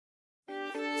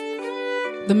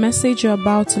The message you're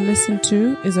about to listen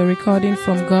to is a recording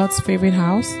from God's favorite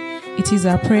house. It is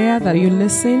our prayer that you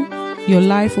listen, your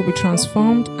life will be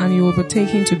transformed, and you will be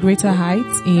taken to greater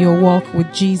heights in your walk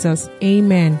with Jesus.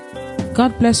 Amen.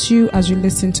 God bless you as you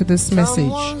listen to this message.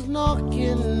 Someone's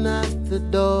knocking at the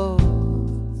door.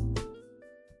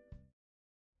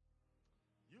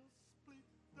 You split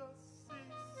the sea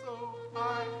so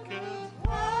I can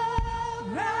walk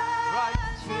right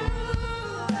through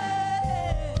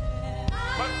it.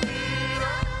 But feet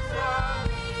are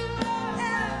running.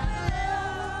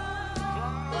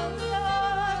 Oh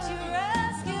Lord, you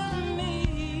rescued me.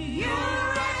 You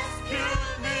rescued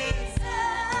me.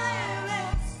 Stand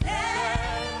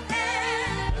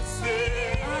and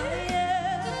Sing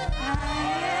I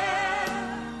am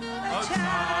a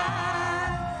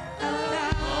child of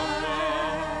God.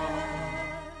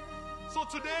 So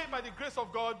today, by the grace of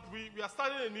God, we are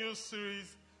starting a new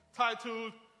series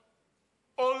titled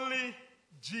Only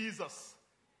Jesus.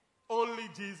 Only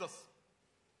Jesus.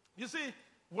 You see,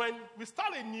 when we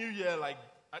start a new year like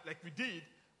we did,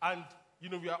 and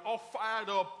we are all fired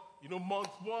up,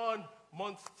 month 1,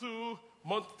 month 2,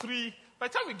 month 3. By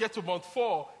the time we get to month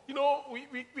 4,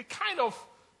 we kind of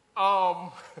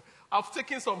have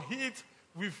taken some heat.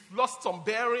 We've lost some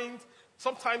bearings.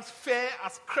 Sometimes fear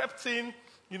has crept in,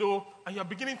 and you're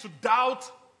beginning to doubt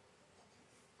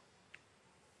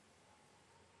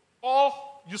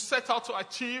all you set out to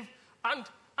achieve.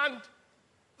 And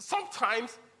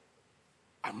sometimes,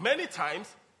 and many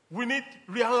times, we need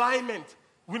realignment.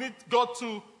 We need God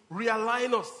to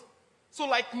realign us. So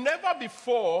like never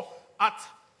before, at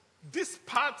this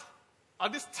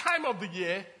time of the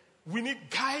year, we need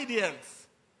guidance.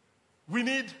 We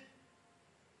need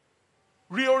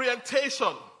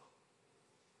reorientation.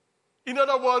 In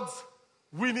other words,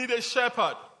 we need a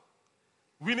shepherd.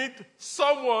 We need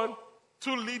someone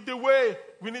to lead the way.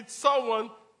 We need someone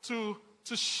to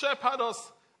shepherd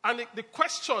us. And the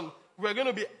question we're going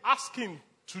to be asking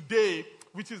today,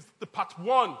 which is the part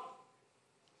 1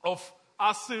 of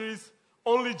our series,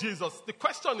 Only Jesus. The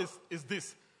question is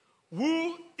this: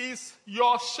 who is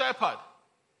your shepherd?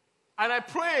 And I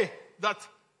pray that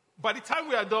by the time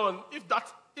we are done, if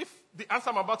the answer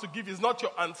I'm about to give is not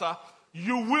your answer,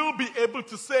 you will be able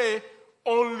to say,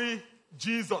 only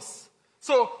Jesus.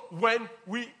 So when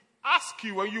we ask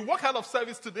you, when you walk out of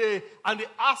service today and they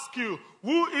ask you,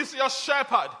 who is your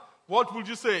shepherd? What would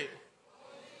you say?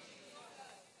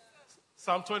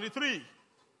 Psalm 23.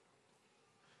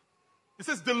 It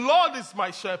says, the Lord is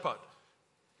my shepherd.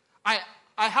 I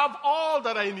have all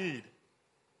that I need.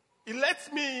 He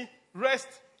lets me rest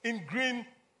in green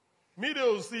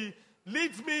meadows. He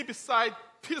leads me beside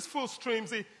peaceful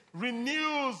streams. He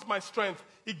renews my strength.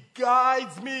 He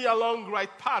guides me along right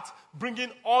paths, bringing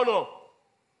honor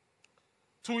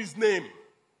to his name.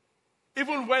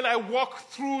 Even when I walk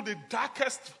through the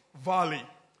darkest valley,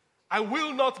 I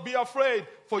will not be afraid,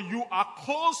 for you are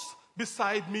close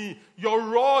beside me. Your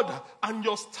rod and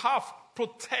your staff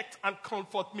protect and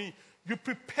comfort me. You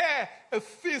prepare a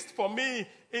feast for me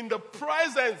in the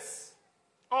presence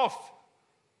of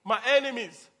my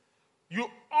enemies. You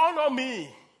honor me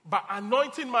by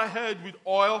anointing my head with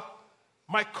oil.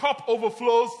 My cup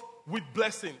overflows with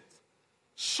blessings.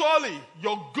 Surely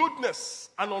your goodness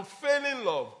and unfailing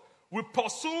love will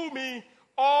pursue me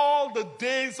all the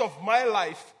days of my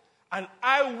life, and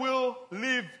I will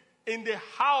live in the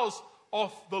house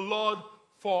of the Lord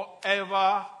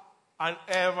forever and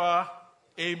ever.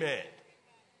 Amen.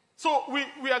 So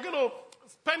we are going to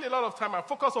spend a lot of time and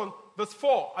focus on verse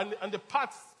 4 and the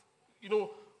parts,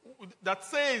 that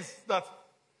says that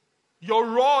your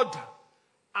rod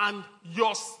and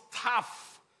your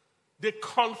staff, they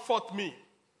comfort me.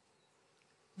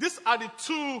 These are the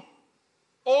two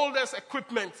oldest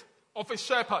equipment of a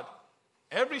shepherd.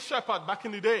 Every shepherd back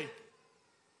in the day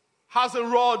has a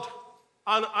rod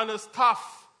and a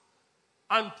staff.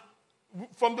 And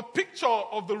from the picture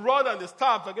of the rod and the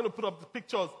staff, I'm going to put up the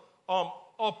pictures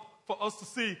up for us to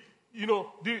see.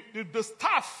 The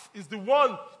staff is the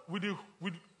one with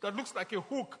that looks like a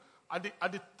hook at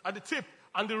the tip,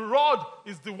 and the rod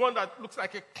is the one that looks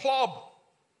like a club.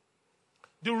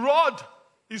 The rod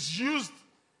is used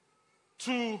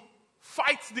to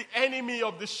fight the enemy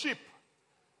of the sheep.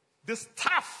 The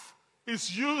staff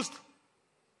is used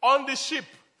on the sheep.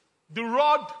 The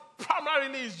rod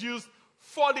primarily is used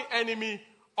for the enemy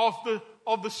of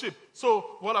the sheep.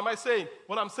 So what am I saying?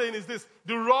 What I'm saying is this: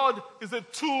 the rod is a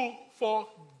tool for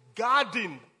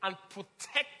guarding and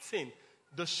protecting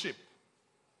the sheep.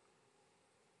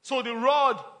 So the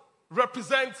rod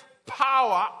represents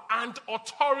power and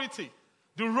authority.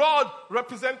 The rod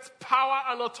represents power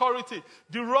and authority.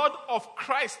 The rod of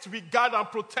Christ will guard and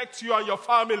protect you and your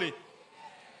family.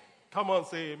 Come on,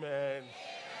 say amen.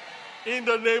 In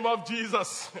the name of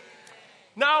Jesus.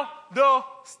 Now, the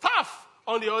staff,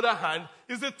 on the other hand,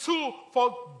 is a tool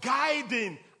for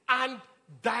guiding and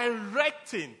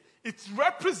directing. It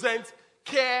represents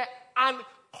care and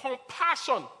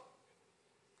compassion.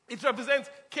 It represents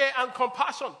care and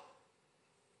compassion.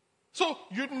 So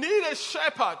you need a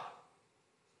shepherd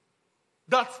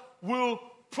that will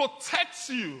protect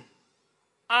you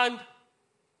and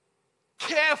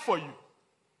care for you.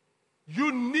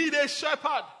 You need a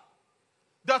shepherd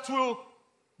that will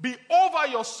be over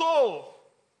your soul.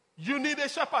 You need a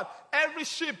shepherd. Every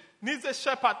sheep needs a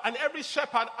shepherd, and every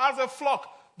shepherd has a flock.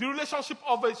 The relationship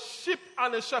of a sheep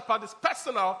and a shepherd is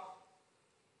personal,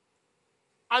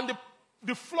 and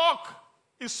the flock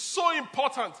is so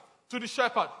important to the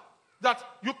shepherd that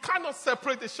you cannot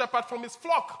separate the shepherd from his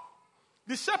flock.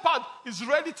 The shepherd is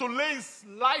ready to lay his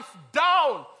life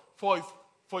down for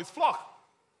his flock.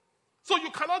 So you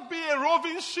cannot be a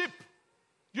roving sheep.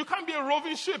 You can't be a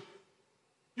roving sheep.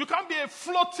 You can't be a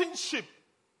floating sheep.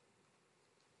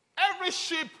 Every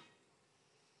sheep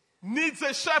needs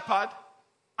a shepherd,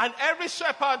 and every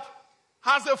shepherd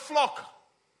has a flock.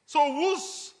 So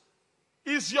whose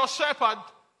is your shepherd,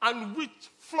 and which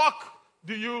flock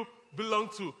do you belong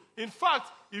to? In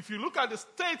fact, if you look at the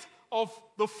state of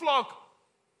the flock,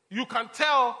 you can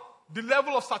tell the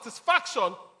level of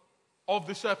satisfaction of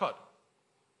the shepherd.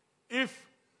 If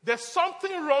there's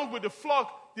something wrong with the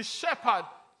flock, the shepherd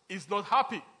is not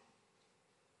happy.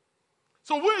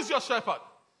 So who is your shepherd?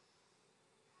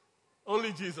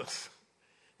 Only Jesus.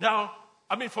 Now,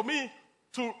 for me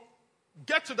to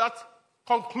get to that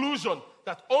conclusion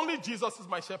that only Jesus is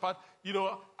my shepherd, there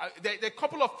are a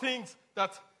couple of things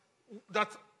that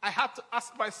I had to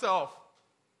ask myself.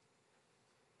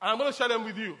 And I'm going to share them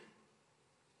with you.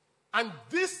 And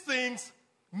these things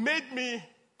made me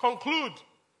conclude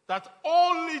that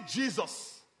only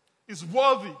Jesus is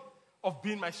worthy of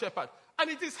being my shepherd. And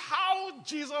it is how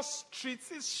Jesus treats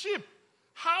his sheep.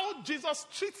 How Jesus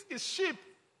treats his sheep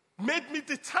made me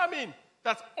determine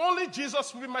that only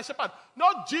Jesus will be my shepherd.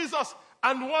 Not Jesus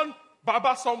and one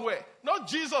Baba somewhere. Not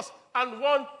Jesus and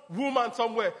one woman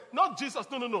somewhere. Not Jesus.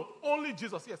 No. Only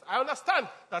Jesus. Yes, I understand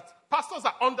that pastors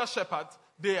are under shepherds.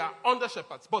 They are under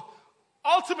shepherds. But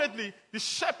ultimately, the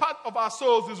shepherd of our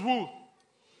souls is who?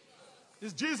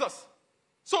 Is Jesus.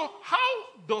 So how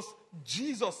does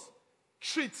Jesus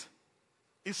treat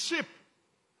his sheep?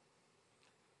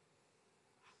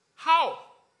 How?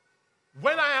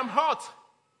 When I am hurt,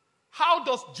 how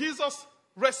does Jesus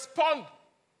respond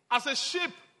as a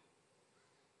sheep?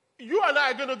 You and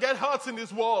I are going to get hurt in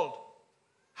this world.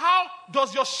 How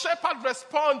does your shepherd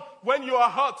respond when you are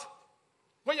hurt?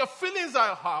 When your feelings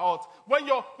are hurt, when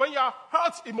you are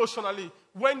hurt emotionally,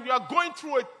 when you are going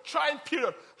through a trying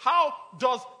period, how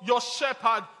does your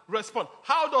shepherd respond?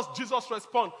 How does Jesus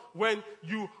respond when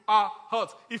you are hurt?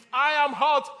 If I am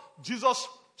hurt, Jesus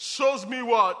shows me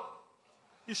what?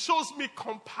 He shows me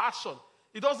compassion.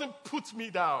 He doesn't put me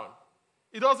down.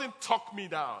 He doesn't talk me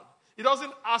down. He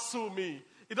doesn't hassle me.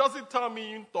 He doesn't tell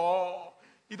me tall.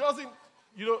 He doesn't,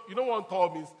 you know what tall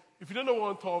means? If you don't know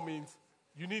what tall means,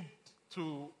 you need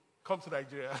to come to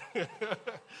Nigeria.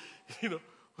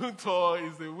 Unto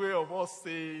is a way of us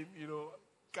saying,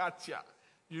 gotcha.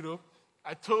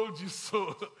 I told you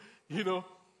so. He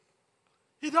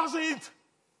doesn't.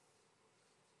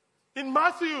 In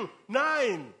Matthew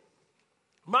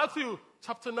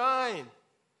chapter 9,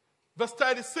 verse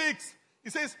 36,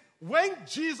 it says, when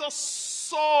Jesus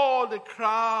saw the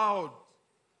crowd,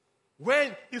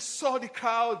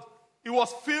 he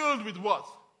was filled with what?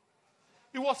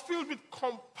 He was filled with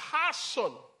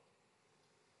compassion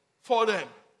for them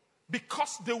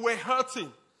because they were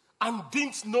hurting and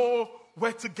didn't know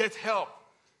where to get help.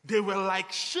 They were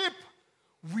like sheep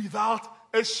without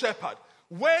a shepherd.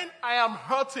 When I am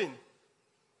hurting,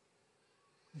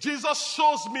 Jesus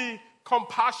shows me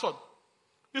compassion.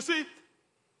 You see,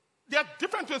 there are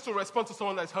different ways to respond to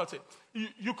someone that's hurting.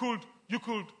 You could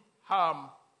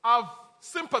have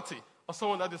sympathy on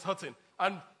someone that is hurting.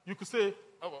 And you could say,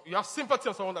 you have sympathy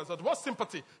on someone that's hurting. What's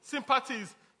sympathy? Sympathy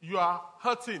is you are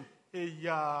hurting. Hey,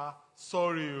 yeah,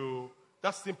 sorry.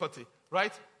 That's sympathy,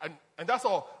 right? And that's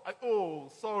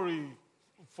all. Sorry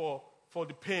for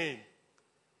the pain.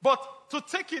 But to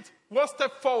take it one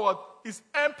step forward is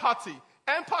empathy.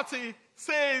 Empathy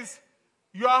says,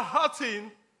 you are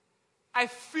hurting. I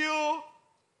feel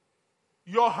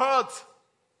your hurt.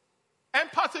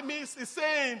 Empathy is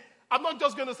saying, I'm not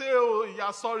just going to say,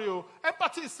 sorry.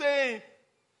 Empathy is saying,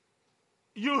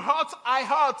 you hurt, I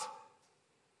hurt.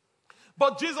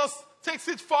 But Jesus takes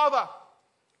it further.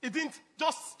 He didn't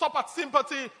just stop at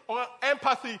sympathy or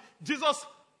empathy. Jesus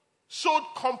showed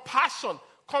compassion.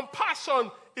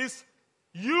 Compassion is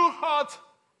you hurt,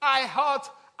 I hurt,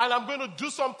 and I'm going to do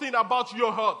something about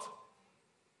your hurt.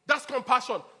 That's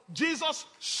compassion. Jesus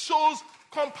shows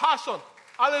compassion.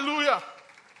 Hallelujah.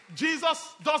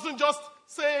 Jesus doesn't just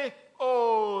say,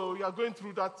 oh, you are going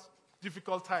through that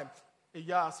difficult time.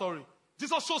 Yeah, sorry.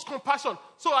 Jesus shows compassion.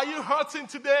 So are you hurting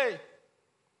today?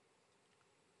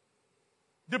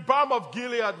 The balm of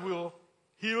Gilead will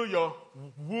heal your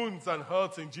wounds and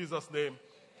hurts in Jesus' name.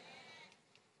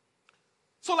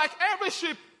 So like every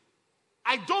sheep,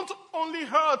 I don't only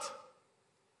hurt.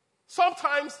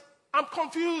 Sometimes I'm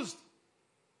confused.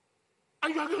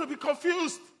 And you are going to be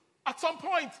confused at some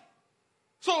point.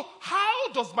 So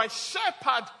how does my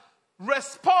shepherd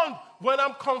respond when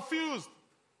I'm confused?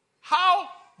 How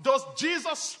does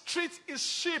Jesus treat his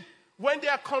sheep when they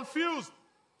are confused?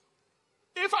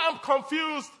 If I'm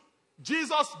confused,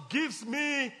 Jesus gives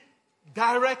me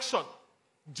direction.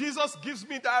 Jesus gives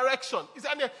me direction.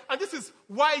 And this is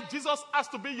why Jesus has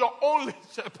to be your only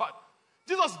shepherd.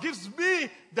 Jesus gives me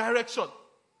direction.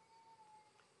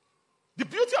 The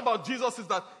beauty about Jesus is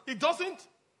that he doesn't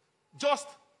just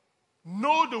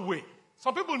know the way.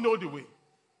 Some people know the way.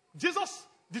 Jesus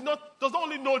does not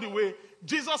only know the way,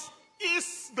 Jesus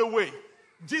is the way.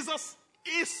 Jesus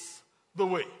is the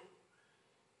way.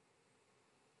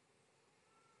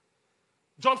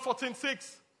 John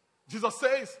 14:6, Jesus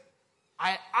says,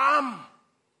 I am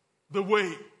the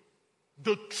way,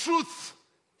 the truth,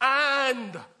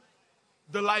 and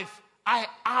the life. I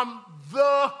am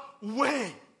the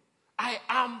way. I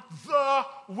am the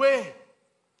way.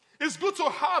 It's good to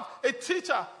have a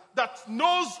teacher that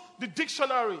knows the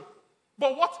dictionary.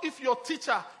 But what if your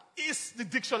teacher is the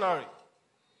dictionary?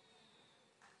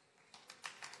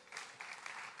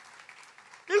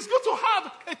 It's good to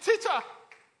have a teacher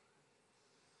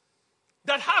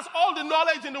that has all the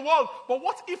knowledge in the world. But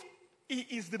what if he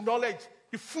is the knowledge,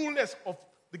 the fullness of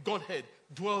the Godhead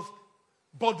dwells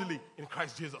bodily in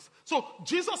Christ Jesus? So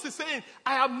Jesus is saying,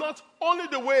 I am not only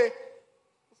the way,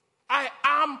 I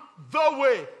am the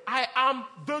way, I am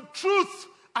the truth,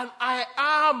 and I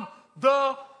am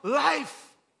the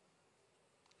life.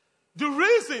 The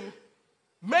reason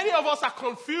many of us are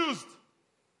confused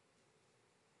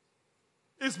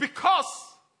is because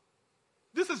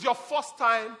this is your first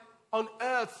time on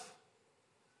earth.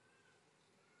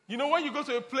 You know, when you go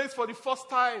to a place for the first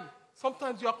time,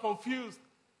 sometimes you are confused.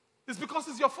 It's because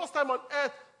it's your first time on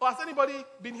earth. Or has anybody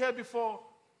been here before?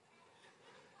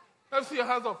 Let me see your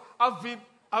hands up.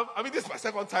 This is my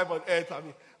second time on earth.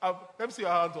 Let me see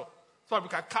your hands up. So we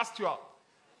can cast you out.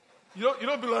 You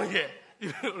don't belong here.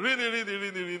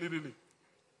 Really.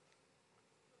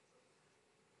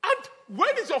 And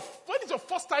when is your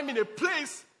first time in a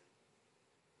place,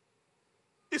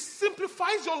 it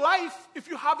simplifies your life if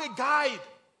you have a guide.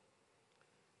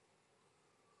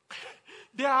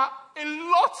 There are a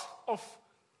lot of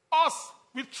us,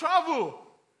 we travel.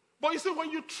 But you see,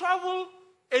 when you travel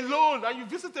alone and you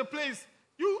visit a place,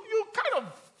 you kind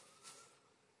of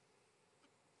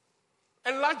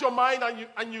enlarge your mind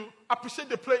and you appreciate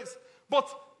the place. But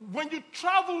when you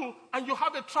travel and you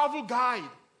have a travel guide,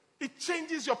 it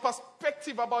changes your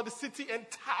perspective about the city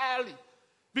entirely.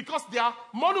 Because there are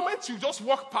monuments you just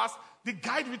walk past, the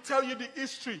guide will tell you the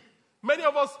history. Many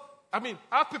of us, I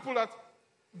have people that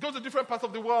go to different parts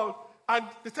of the world and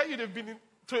they tell you they've been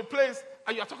to a place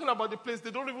and you're talking about the place,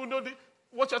 they don't even know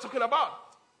what you're talking about.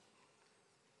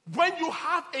 When you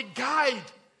have a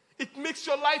guide, it makes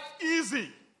your life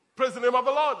easy. Praise the name of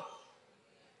the Lord.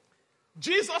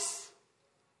 Jesus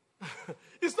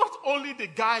is not only the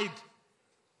guide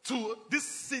to this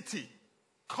city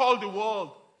called the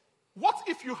world. What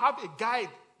if you have a guide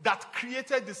that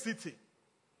created the city?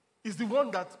 Is the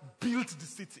one that built the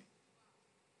city.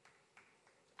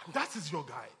 And that is your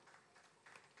guide.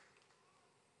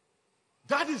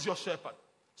 That is your shepherd.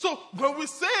 So when we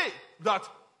say that,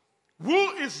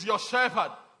 who is your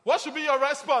shepherd? What should be your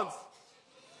response?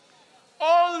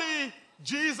 Only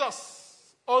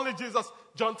Jesus. Only Jesus.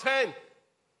 John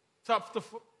chapter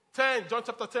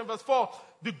 10, verse 4.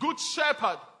 The good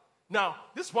shepherd. Now,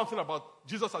 this is one thing about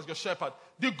Jesus as your shepherd.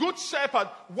 The good shepherd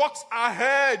walks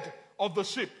ahead of the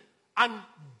sheep, and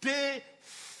they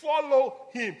follow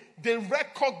him. They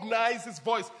recognize his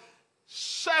voice.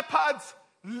 Shepherds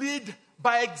lead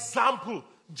by example.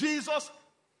 Jesus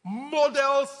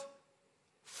models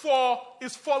for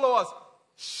his followers.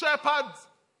 Shepherds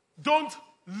don't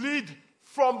lead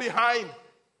from behind.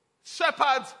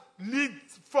 Shepherds lead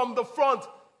from the front.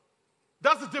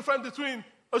 That's the difference between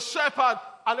a shepherd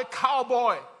and a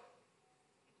cowboy.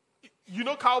 you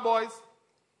know cowboys?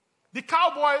 The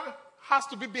cowboy has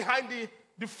to be behind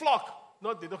the flock.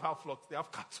 No, they don't have flocks, they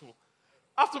have cattle.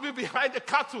 Has to be behind the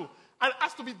cattle and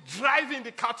has to be driving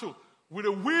the cattle with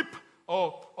a whip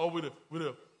or with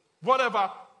a whatever.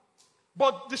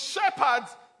 But the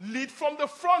shepherds lead from the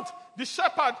front. The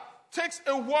shepherd takes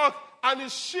a walk and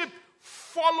his sheep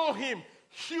follow him.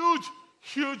 Huge,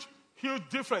 huge, huge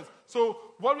difference. So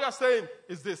what we are saying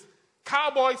is this.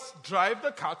 Cowboys drive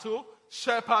the cattle,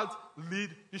 shepherds lead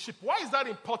the sheep. Why is that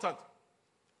important?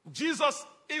 Jesus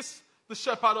is the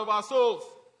shepherd of our souls.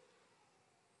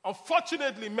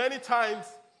 Unfortunately, many times,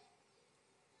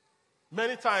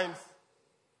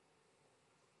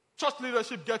 church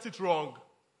leadership gets it wrong.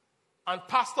 And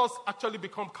pastors actually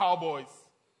become cowboys,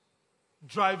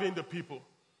 driving the people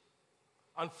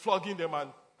and flogging them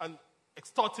and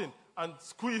extorting and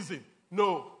squeezing.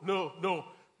 No.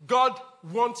 God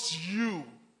wants you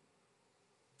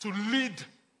to lead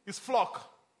his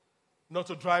flock, not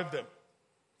to drive them.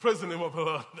 Praise the name of the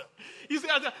Lord. You see,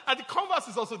 at the converse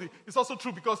is also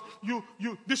true because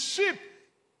the sheep,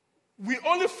 we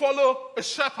only follow a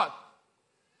shepherd.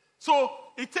 So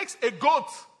it takes a goat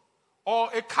or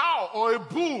a cow or a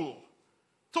bull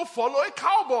to follow a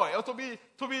cowboy or to be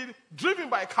driven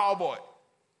by a cowboy.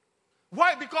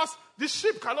 Why? Because the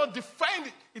sheep cannot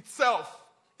defend itself.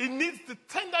 It needs the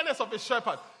tenderness of a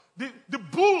shepherd. The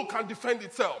bull can defend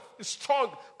itself. It's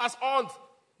strong as horns.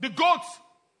 The goat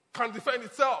can defend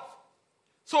itself.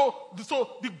 So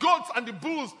the goats and the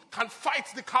bulls can fight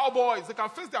the cowboys. They can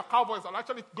face their cowboys and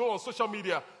actually go on social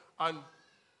media and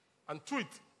tweet.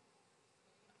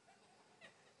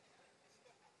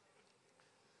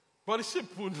 But the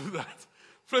sheep won't do that.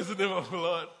 Praise the name of the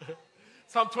Lord.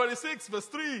 Psalm 26 verse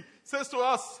 3 says to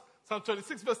us, Psalm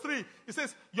 26 verse 3, it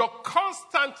says, your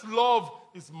constant love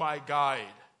is my guide,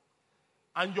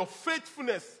 and your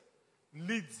faithfulness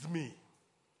leads me.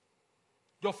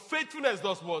 Your faithfulness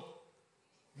does what?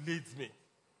 Leads me.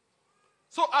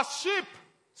 So as sheep,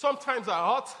 sometimes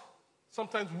are hurt,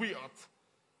 sometimes we hurt.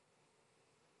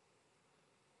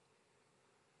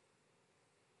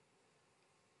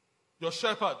 Your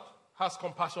shepherd has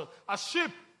compassion. As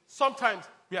sheep, sometimes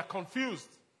we are confused.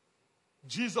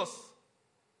 Jesus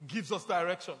gives us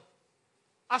direction.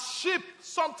 As sheep,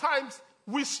 sometimes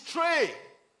we stray.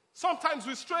 Sometimes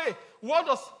we stray. What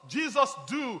does Jesus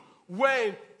do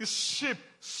when his sheep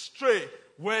stray?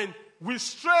 When we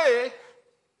stray,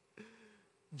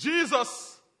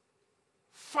 Jesus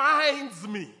finds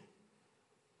me.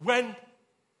 When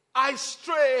I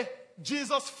stray,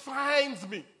 Jesus finds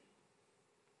me.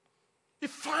 He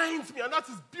finds me, and that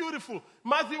is beautiful.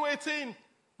 Matthew 18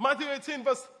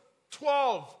 verse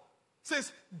 12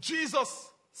 says,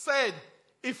 Jesus said,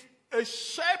 if a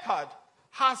shepherd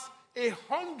has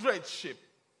 100 sheep,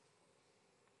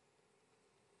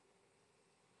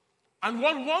 and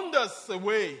one wanders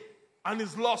away and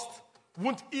is lost,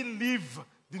 won't he leave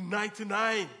the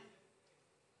 99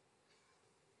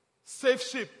 safe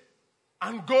sheep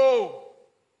and go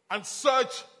and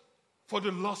search for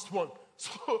the lost one?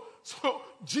 So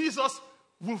Jesus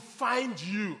will find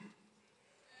you.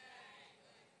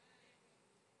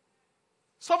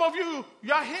 Some of you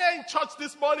are here in church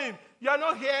this morning. You are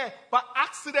not here by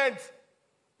accident.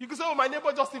 You can say, oh, my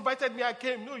neighbor just invited me, I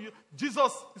came. No,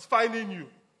 Jesus is finding you.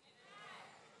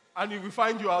 And he will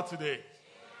find you out today.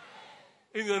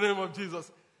 In the name of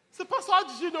Jesus. Say, Pastor, how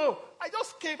did you know? I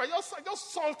just came. I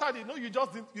just salted in. No, you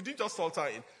didn't just salter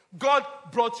in. God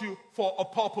brought you for a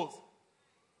purpose.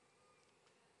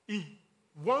 He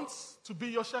wants to be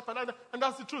your shepherd. And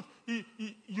that's the truth.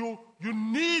 You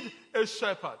need a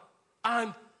shepherd.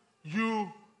 And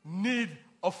you need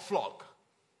a flock.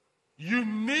 You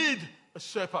need a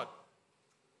shepherd.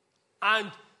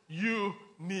 And you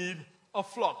need a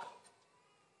flock.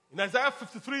 In Isaiah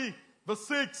 53, verse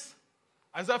 6,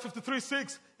 Isaiah 53,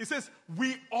 6, it says,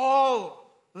 we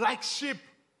all, like sheep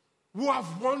who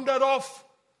have wandered off,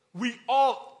 we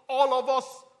all of us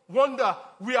wander,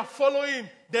 we are following,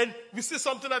 then we see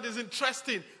something that is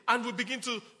interesting, and we begin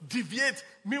to deviate.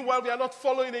 Meanwhile, we are not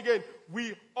following again.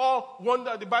 We all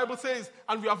wander, the Bible says,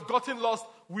 and we have gotten lost.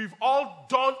 We've all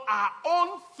done our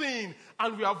own thing,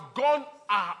 and we have gone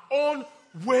our own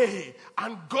way.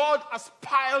 And God has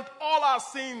piled all our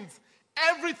sins,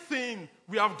 everything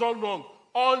we have done wrong,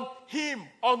 on Him,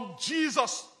 on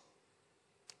Jesus.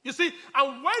 You see,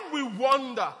 and when we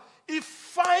wander, He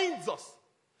finds us.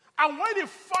 And when He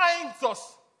finds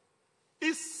us,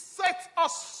 He sets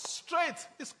us straight.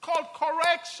 It's called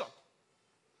correction.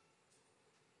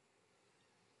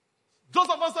 Those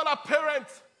of us that are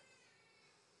parents,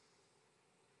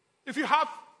 if you have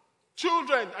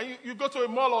children and you go to a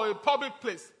mall or a public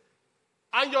place,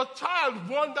 and your child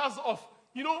wanders off,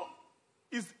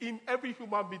 is in every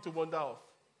human being to wander off.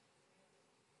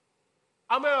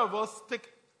 How many of us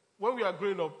when we are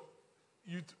growing up,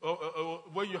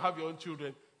 when you have your own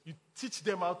children, you teach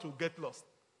them how to get lost?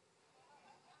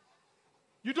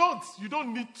 You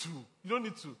don't need to. You don't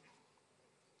need to.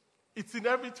 It's in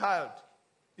every child.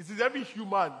 It's in every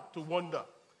human to wander.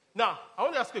 Now, I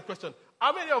want to ask you a question.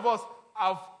 How many of us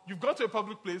you've gone to a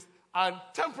public place and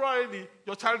temporarily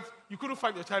you couldn't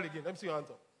find your child again? Let me see your hands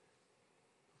up.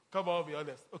 Come on, be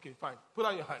honest. Okay, fine. Put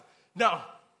out your hand. Now,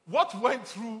 what went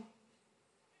through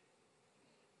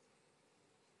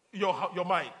your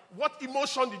mind? What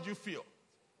emotion did you feel?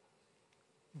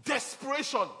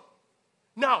 Desperation.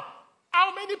 Now,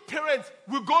 how many parents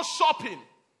will go shopping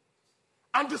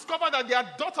and discover that their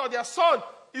daughter or their son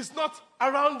is not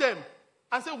around them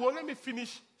and say, well, let me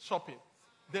finish shopping.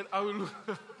 Then I will look.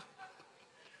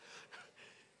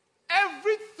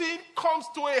 Everything comes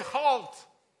to a halt.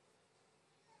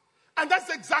 And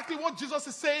that's exactly what Jesus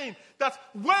is saying. That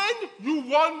when you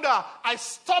wander, I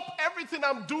stop everything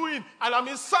I'm doing and I'm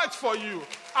in search for you.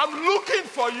 I'm looking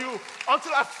for you.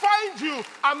 Until I find you,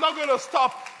 I'm not going to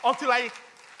stop. Until I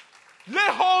lay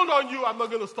hold on you, I'm not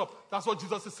going to stop. That's what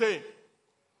Jesus is saying.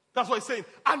 That's what he's saying.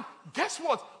 And guess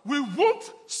what? We won't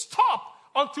stop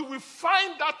until we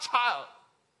find that child.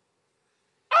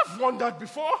 I've wandered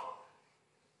before.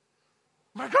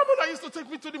 My grandmother used to take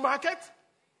me to the market.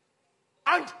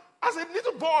 And as a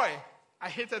little boy, I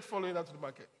hated following her to the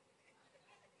market.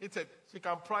 Hated. She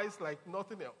can price like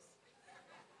nothing else.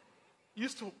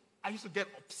 I used to get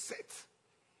upset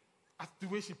at the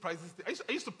way she prices things.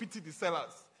 I used to pity the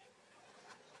sellers.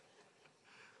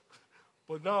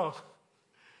 But now,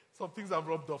 some things have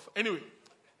rubbed off. Anyway.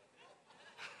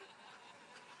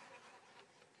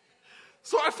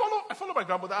 So I follow my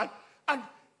grandmother. And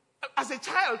as a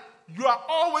child, you are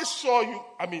always sure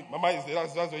Mama is there.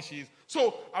 That's where she is.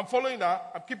 So I'm following her.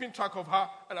 I'm keeping track of her.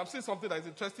 And I'm seeing something that is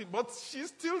interesting. But she's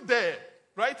still there.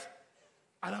 Right?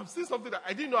 And I'm seeing something that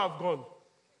I didn't know I've gone.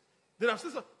 Then I'm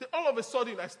seeing something. All of a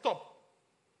sudden, I stop.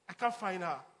 I can't find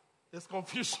her. There's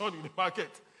confusion in the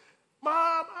market.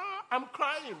 Mom, I'm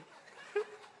crying.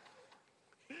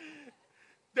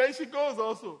 Then she goes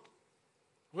also.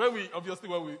 When we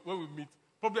meet,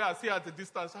 probably I see her at a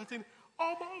distance, shouting,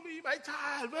 oh, mommy, my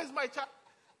child, where's my child?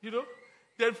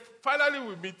 Then finally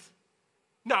we meet.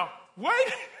 Now, when...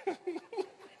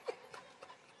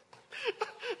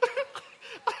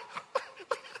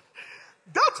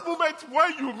 that moment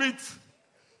when you meet,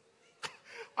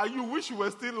 and you wish you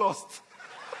were still lost.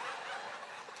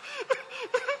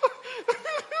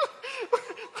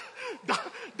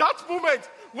 that moment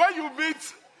when you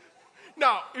meet...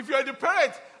 Now, if you're the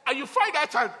parent and you find that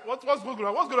child, what's going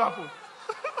to happen?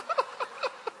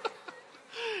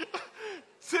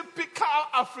 Typical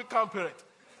African parent.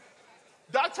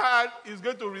 That child is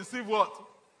going to receive what?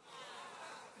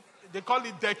 They call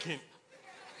it decking.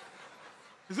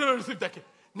 He's going to receive decking.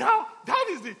 Now,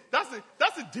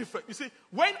 that's the difference. You see,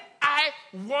 when I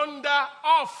wander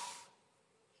off,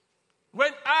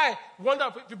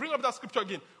 if you bring up that scripture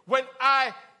again, when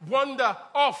I wander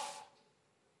off,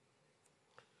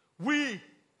 we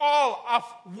all have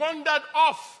wandered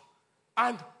off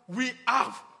and we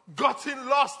have gotten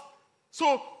lost.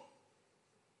 So,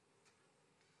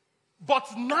 but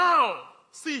now,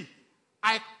 see,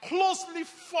 I closely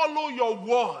follow your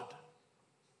word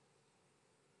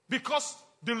because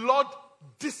the Lord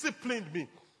disciplined me.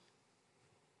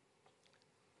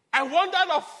 I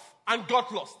wandered off and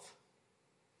got lost.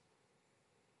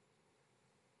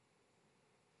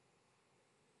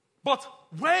 But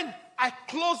when I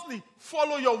closely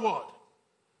follow your word,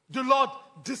 the Lord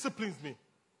disciplines me.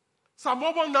 Psalm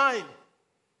 119,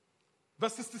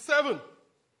 verse 67.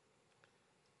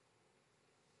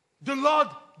 The Lord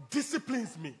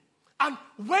disciplines me. And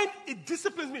when it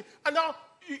disciplines me, and now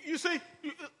you say,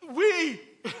 we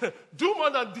do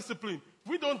more than discipline.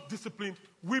 We don't discipline,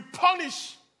 we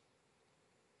punish.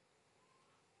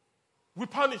 We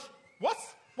punish.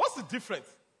 What's the difference?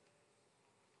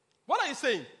 What are you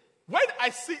saying? When I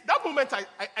see, that moment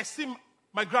I see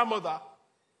my grandmother,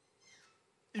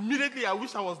 immediately I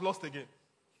wish I was lost again.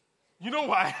 You know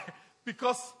why?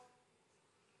 Because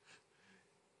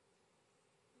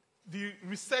the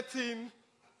resetting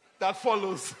that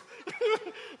follows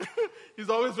is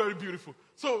always very beautiful.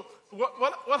 So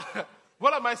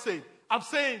what am I saying? I'm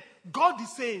saying, God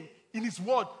is saying in his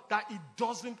word that he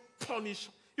doesn't punish.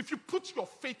 If you put your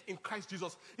faith in Christ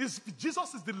Jesus, if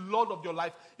Jesus is the Lord of your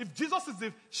life, if Jesus is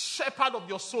the shepherd of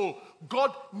your soul,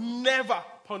 God never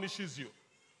punishes you.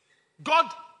 God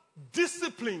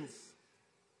disciplines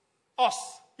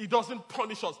us. He doesn't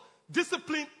punish us.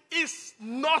 Discipline is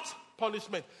not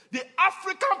punishment. The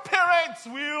African parents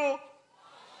will.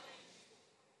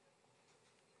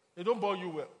 They don't born you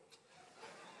well.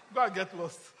 Go and get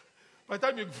lost. By the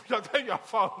time you are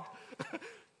found.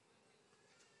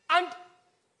 And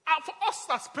for us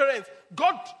as parents,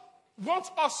 God wants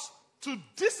us to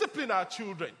discipline our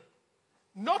children,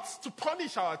 not to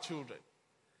punish our children.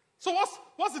 So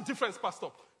what's the difference, Pastor?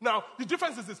 Now, the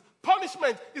difference is this.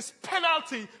 Punishment is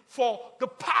penalty for the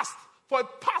past, for a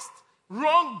past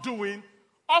wrongdoing,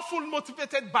 often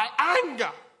motivated by anger.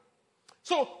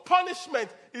 So punishment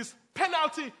is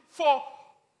penalty for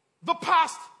the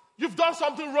past. You've done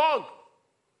something wrong.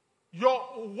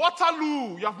 Your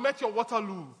Waterloo, you have met your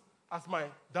Waterloo, as my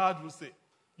dad would say.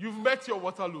 You've met your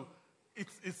Waterloo.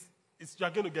 You're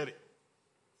going to get it.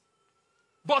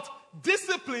 But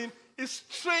discipline is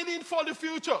training for the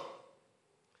future.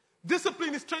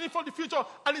 Discipline is training for the future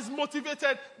and is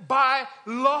motivated by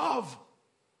love.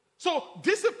 So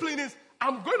discipline is,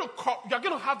 you're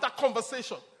going to have that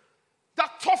conversation,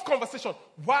 that tough conversation,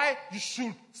 why you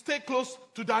should stay close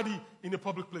to daddy in a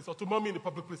public place or to mommy in a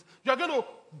public place. You're going to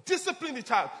discipline the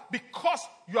child because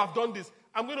you have done this.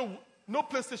 I'm going to, no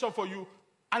PlayStation for you,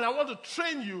 and I want to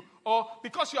train you, or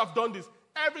because you have done this,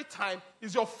 every time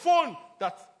is your phone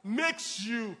that makes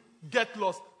you get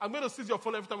lost. I'm going to seize your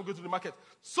phone every time we go to the market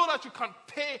so that you can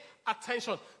pay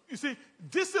attention. You see,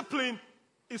 discipline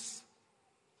is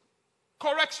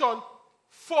correction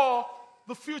for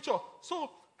the future.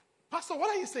 So, Pastor, what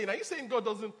are you saying? Are you saying God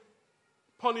doesn't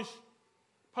punish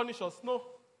us? No.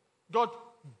 God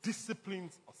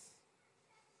disciplines us.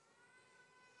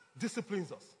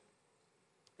 Disciplines us.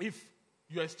 If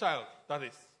you're his child, that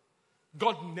is.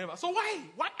 God never. So why?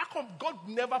 How come God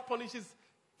never punishes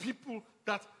people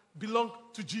that belong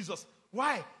to Jesus?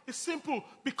 Why? It's simple.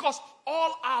 Because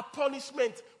all our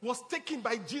punishment was taken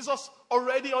by Jesus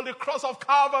already on the cross of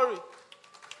Calvary.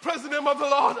 Praise the name of the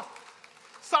Lord.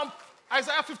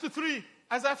 Isaiah 53,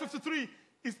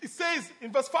 it says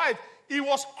in verse 5, he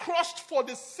was crushed for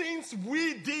the sins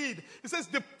we did. It says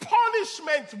the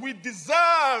punishment we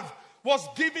deserve was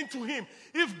given to him.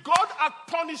 If God had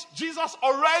punished Jesus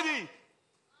already,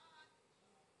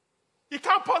 he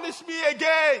can't punish me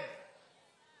again.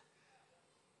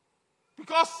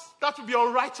 Because that would be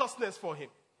unrighteousness for him.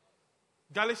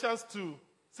 Galatians 2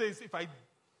 says, if I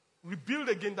rebuild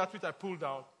again that which I pulled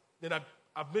down, then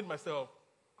I've made myself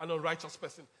an unrighteous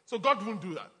person. So God won't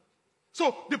do that.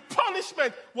 So the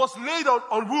punishment was laid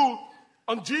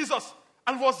on Jesus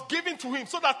and was given to him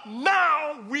so that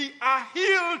now we are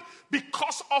healed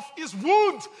because of his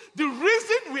wounds. The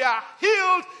reason we are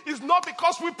healed is not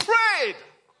because we prayed.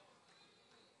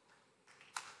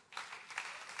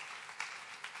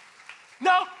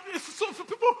 Now, so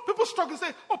people struggle and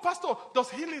say, oh, Pastor,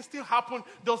 does healing still happen?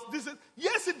 Does this?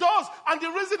 Yes, it does. And the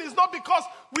reason is not because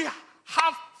we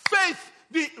have faith.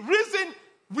 The reason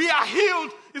we are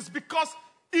healed is because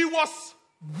he was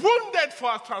wounded for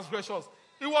our transgressions.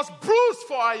 He was bruised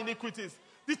for our iniquities.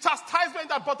 The chastisement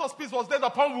that brought us peace was laid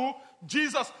upon who?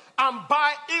 Jesus. And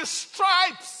by his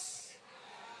stripes,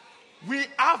 we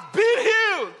have been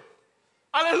healed.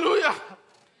 Hallelujah.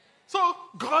 So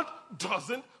God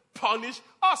doesn't punish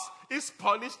us. He's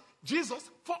punished Jesus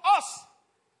for us.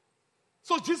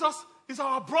 So Jesus is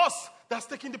our boss that's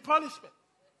taking the punishment.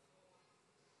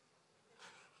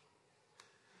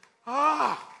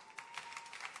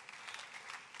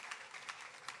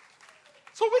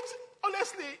 So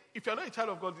honestly, if you're not a child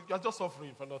of God, you're just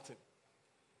suffering for nothing.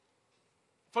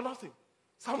 For nothing.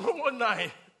 Psalm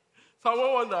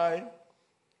 119,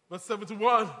 verse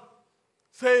 71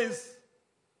 says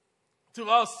to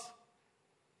us,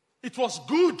 it was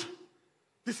good,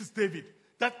 this is David,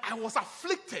 that I was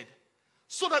afflicted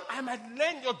so that I might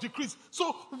learn your decrees.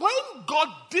 So when God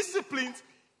disciplines,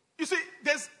 you see,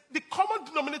 there's the common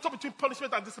denominator between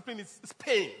punishment and discipline is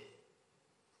pain.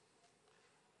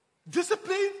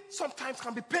 Discipline sometimes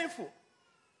can be painful.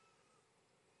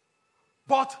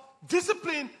 But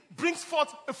discipline brings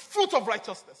forth a fruit of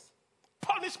righteousness.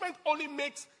 Punishment only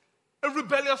makes a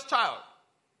rebellious child.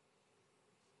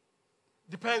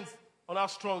 Depends on how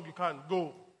strong you can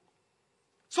go.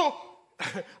 So,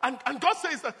 and God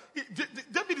says that,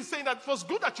 David is saying that it was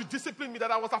good that you disciplined me,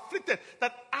 that I was afflicted,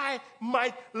 that I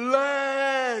might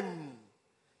learn.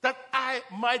 That I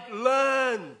might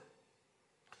learn.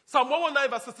 Psalm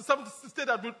 119 verse 67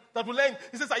 that we learn.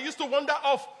 He says, I used to wander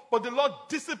off, but the Lord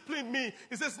disciplined me.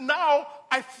 He says, now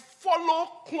I follow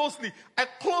closely. I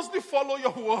closely follow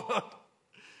your word.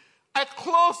 I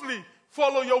closely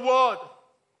follow your word.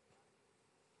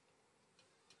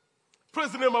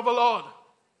 Praise the name of the Lord.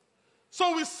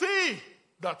 So we see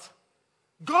that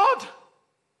God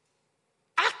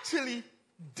actually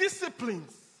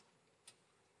disciplines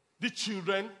the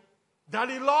children that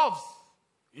he loves.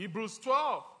 Hebrews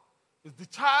 12 is the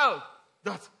child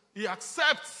that he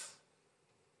accepts.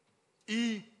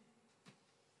 He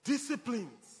disciplines.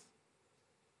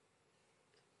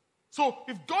 So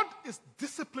if God is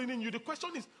disciplining you, the question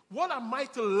is, what am I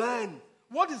to learn?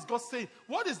 What is God saying?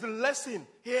 What is the lesson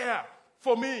here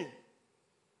for me?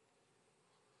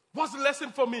 What's the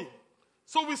lesson for me?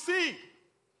 So we see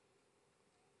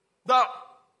that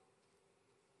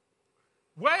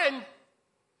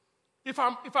if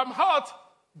I'm hurt,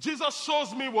 Jesus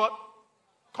shows me what?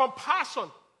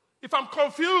 Compassion. If I'm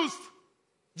confused,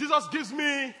 Jesus gives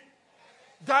me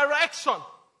direction.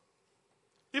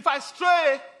 If I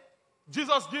stray,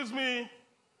 Jesus gives me,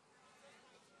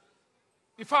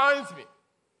 he finds me.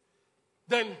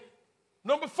 Then,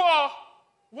 number 4,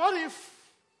 what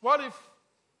if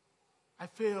I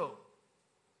fail?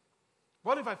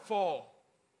 What if I fall?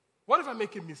 What if I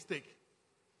make a mistake?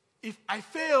 If I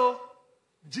fail,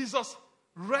 Jesus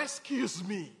rescues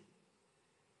me.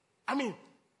 I mean,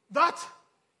 that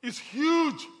is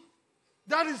huge.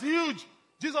 That is huge.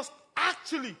 Jesus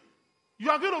actually,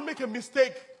 you are going to make a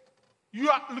mistake.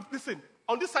 Listen,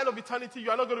 on this side of eternity,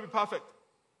 you are not going to be perfect.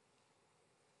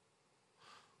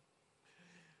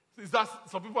 Is that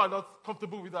some people are not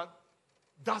comfortable with that?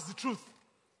 That's the truth.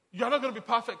 You are not going to be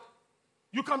perfect.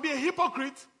 You can be a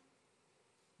hypocrite,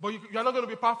 but you are not going to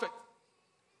be perfect.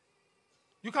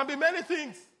 You can be many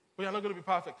things, but you're not going to be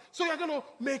perfect. So you're going to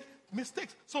make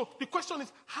mistakes. So the question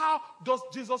is, how does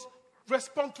Jesus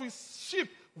respond to his sheep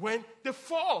when they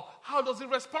fall? How does he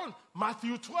respond?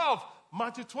 Matthew 12,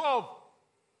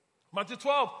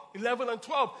 11 and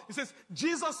 12. It says,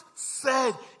 Jesus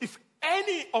said, if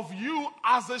any of you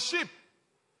has a sheep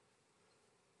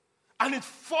and it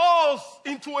falls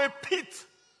into a pit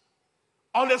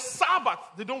on a Sabbath,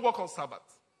 they don't work on Sabbath,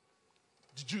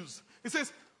 the Jews. It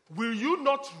says, will you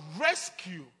not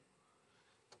rescue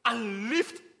and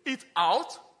lift it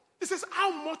out? It says,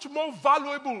 how much more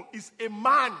valuable is a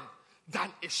man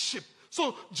than a sheep?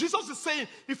 So Jesus is saying,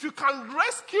 if you can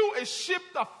rescue a sheep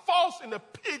that falls in a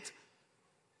pit,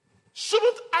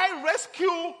 shouldn't I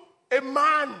rescue a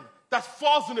man that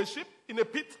falls in a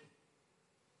pit?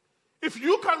 If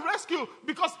you can rescue,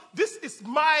 because this is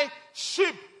my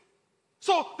sheep.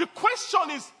 So the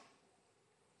question is,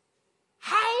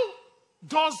 how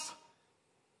does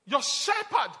your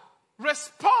shepherd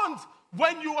respond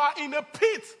when you are in a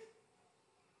pit?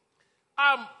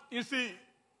 You see,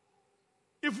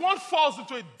 if one falls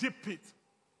into a deep pit,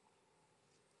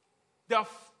 there are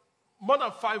more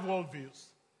than 5 worldviews.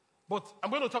 But I'm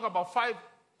going to talk about 5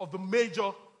 of the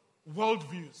major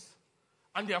worldviews.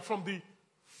 And they are from the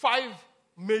 5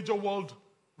 major world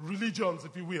religions,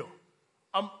 if you will.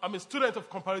 I'm a student of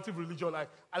comparative religion.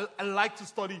 I like to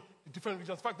study the different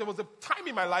religions. In fact, there was a time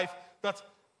in my life that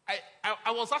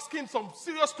I was asking some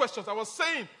serious questions. I was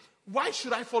saying, why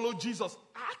should I follow Jesus?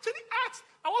 I actually asked.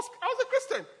 I was a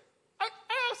Christian.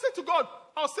 I said to God,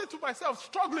 I was saying to myself,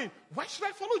 struggling, why should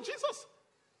I follow Jesus?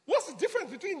 What's the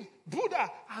difference between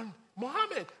Buddha and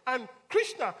Muhammad and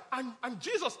Krishna and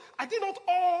Jesus? Are they not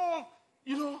all,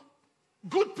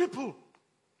 good people?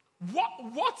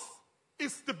 What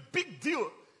is the big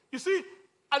deal? You see,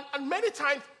 and many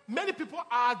times, many people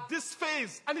are at this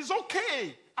phase, and it's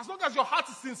okay, as long as your heart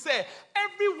is sincere.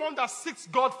 Everyone that seeks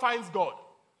God finds God.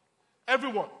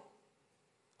 Everyone.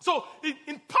 So,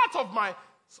 in part of my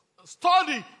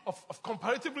study of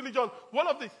comparative religion, one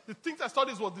of the things I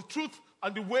studied was the truth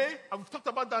and the way, and we've talked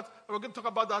about that, and we're going to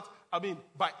talk about that,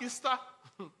 by Easter.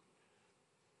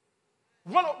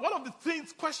 One of the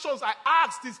questions I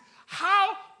asked is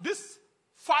how these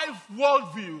 5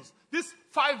 worldviews, these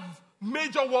 5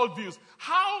 major worldviews,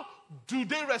 how do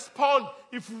they respond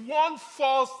if one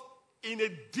falls in a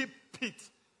deep pit?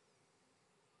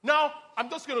 Now, I'm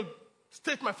just going to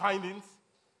state my findings,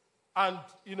 and,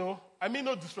 I mean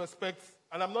no disrespect,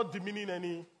 and I'm not demeaning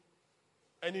any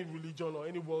religion or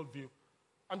any worldview.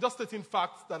 I'm just stating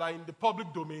facts that are in the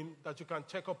public domain that you can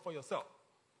check up for yourself.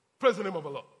 Praise the name of the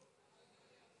Lord.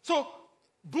 So,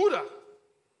 Buddha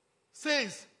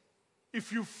says,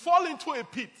 if you fall into a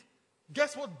pit,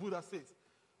 guess what Buddha says?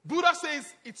 Buddha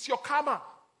says it's your karma.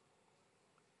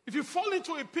 If you fall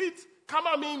into a pit,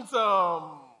 karma means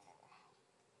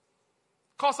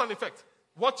cause and effect.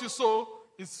 What you sow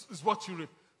is what you reap.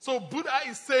 So Buddha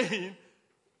is saying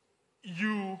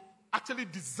you actually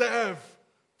deserve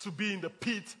to be in the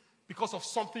pit because of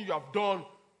something you have done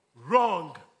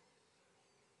wrong.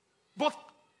 But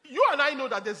you and I know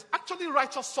that there's actually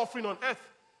righteous suffering on earth.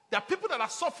 There are people that are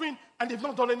suffering and they've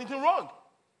not done anything wrong.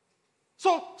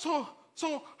 So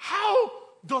how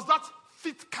does that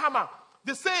fit karma.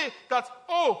 They say that,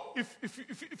 oh,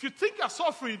 if you think you're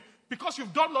suffering because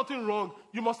you've done nothing wrong,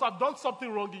 you must have done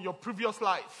something wrong in your previous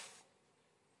life.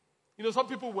 You know, some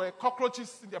people were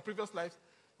cockroaches in their previous lives.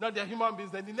 Now they're human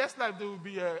beings. Then the next life they will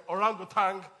be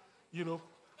orangutan, you know.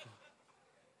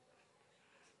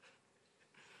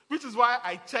 Which is why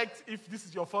I checked if this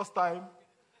is your first time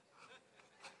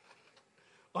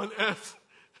on earth.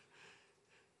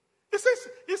 It says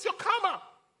it's your karma.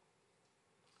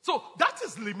 So that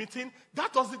is limiting.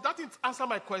 That didn't answer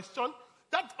my question.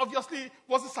 That obviously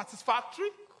wasn't satisfactory.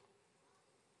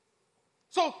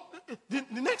 So the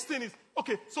next thing is,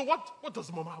 okay, so what does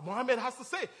Muhammad has to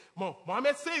say?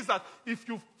 Muhammad says that if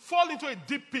you fall into a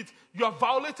deep pit, you have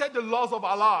violated the laws of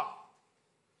Allah.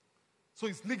 So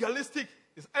it's legalistic.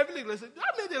 It's heavily legalistic.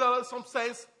 That made a lot of some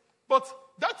sense, but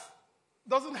that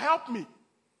doesn't help me.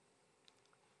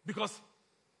 Because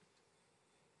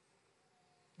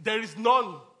there is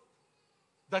none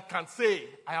that can say,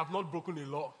 I have not broken a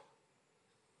law.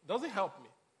 It doesn't help me.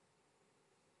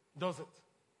 Does it?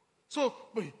 So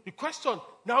the question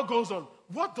now goes on.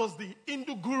 What does the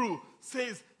Hindu guru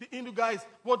says? The Hindu guys,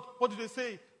 what do they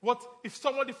say? What if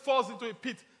somebody falls into a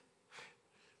pit?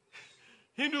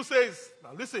 Hindu says,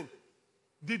 now listen,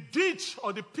 the ditch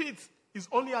or the pit is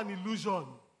only an illusion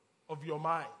of your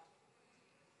mind.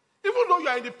 Even though you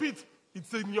are in the pit,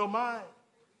 it's in your mind.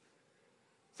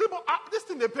 Say, but this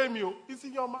thing they pay me, it's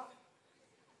in your mind.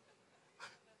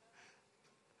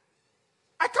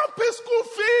 I can't pay school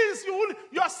fees.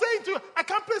 You are saying to you, I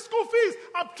can't pay school fees.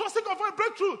 I'm trusting God for a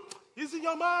breakthrough. It's in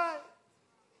your mind.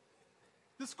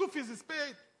 The school fees is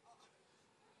paid.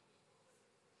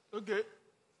 Okay.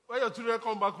 When your children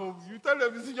come back home, you tell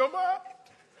them it's in your mind.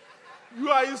 You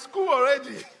are in school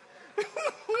already.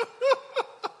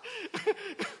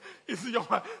 It's in your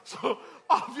mind. So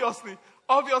obviously,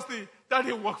 that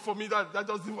didn't work for me. That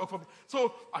just didn't work for me.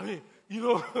 So, I mean, you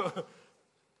know,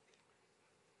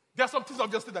 there are some things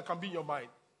obviously that can be in your mind,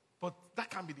 but that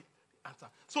can't be the answer.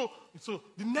 So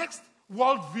the next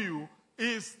worldview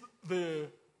is the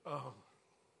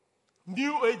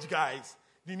New Age guys.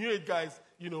 The New Age guys,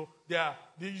 you know, they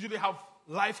usually have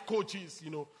life coaches, you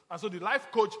know, and so the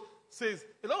life coach says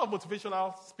a lot of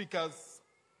motivational speakers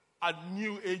are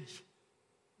New Age,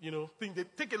 you know, think they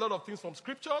take a lot of things from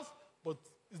scriptures, but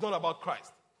it's not about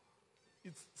Christ.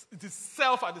 It is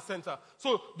self at the center.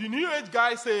 So the New Age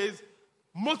guy says,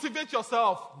 motivate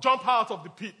yourself, jump out of the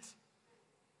pit.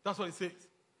 That's what he says.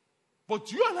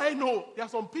 But you and I know there are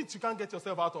some pits you can't get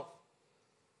yourself out of.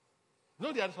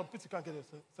 No, there are some pits you can't get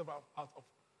yourself out of.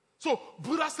 So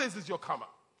Buddha says it's your karma.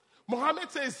 Muhammad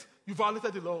says you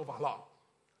violated the law of Allah.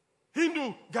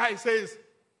 Hindu guy says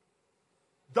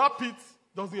that pit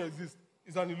doesn't exist.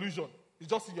 It's an illusion. It's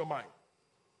just in your mind.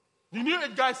 The New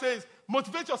Age guy says,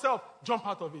 motivate yourself, jump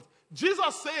out of it.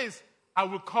 Jesus says, I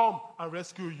will come and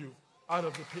rescue you out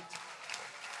of the pit.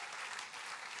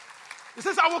 He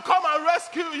says, I will come and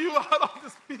rescue you out of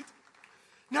this pit.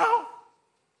 Now,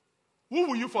 who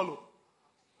will you follow?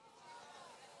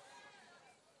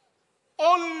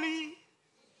 Only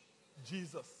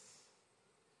Jesus.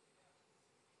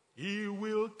 He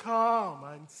will come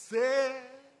and save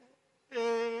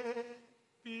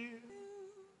you.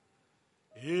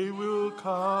 He will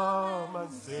come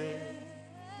and save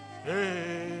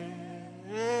you.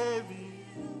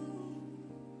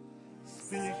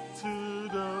 Speak to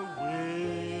the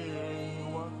weary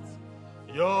ones.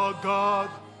 Your God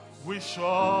will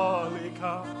surely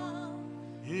come.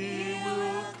 He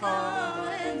will come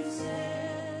and save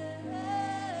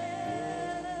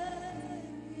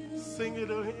you. Sing it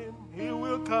to him. He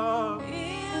will come.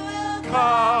 He will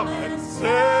come and save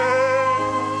you.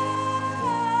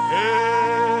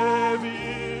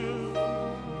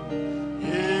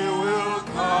 He will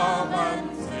come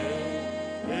and save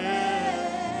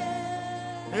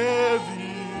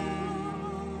you.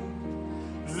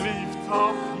 Lift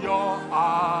up your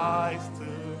eyes to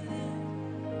him.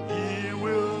 He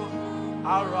will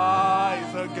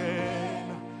arise again.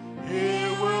 He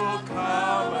will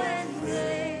come and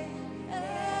save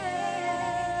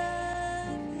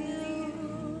you.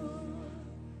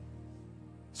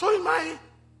 So in my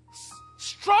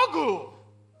struggle,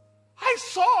 I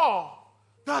saw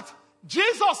that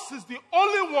Jesus is the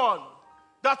only one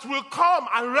that will come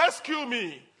and rescue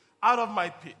me out of my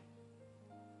pit.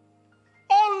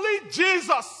 Only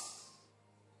Jesus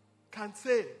can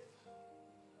save.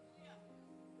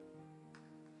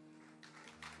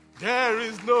 There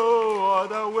is no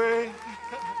other way.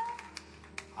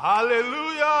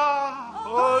 Hallelujah.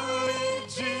 Only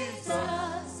Jesus.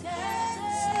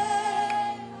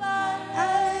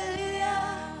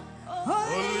 Hallelujah.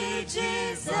 Only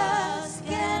Jesus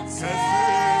can save.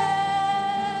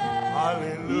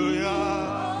 Hallelujah.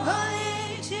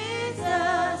 Only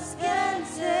Jesus can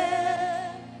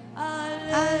save.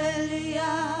 Hallelujah.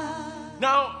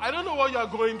 Now, I don't know what you are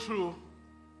going through.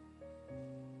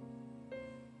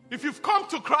 If you've come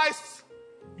to Christ,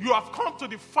 you have come to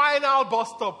the final bus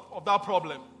stop of that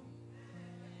problem.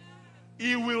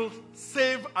 He will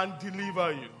save and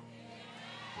deliver you.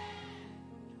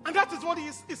 And that is what he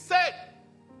said.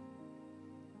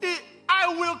 I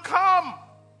will come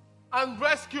and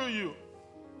rescue you.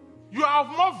 You have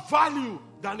more value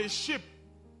than a sheep.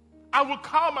 I will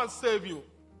come and save you.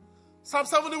 Psalm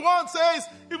 71 says,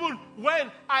 even when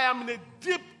I am in a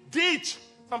deep ditch,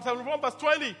 Psalm 71 verse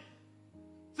 20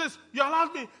 says, you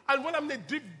allowed me, and when I'm in a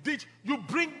deep ditch, you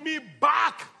bring me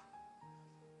back.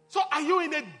 So are you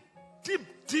in a deep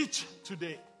ditch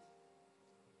today?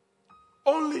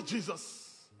 Only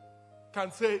Jesus can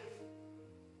save.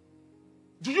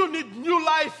 Do you need new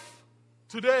life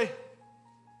today?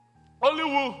 Only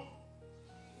who?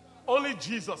 Only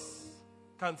Jesus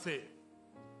can save.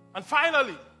 And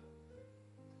finally,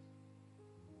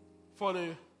 for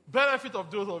the benefit of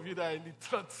those of you that are in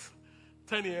the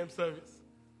 10 a.m. service,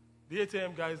 the 8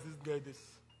 a.m. guys didn't get this.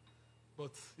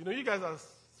 But, you guys are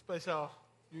special.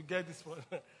 You get this one.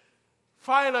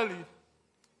 Finally,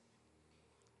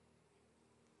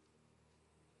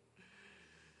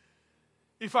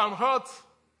 if I'm hurt,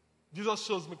 Jesus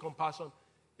shows me compassion.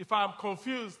 If I'm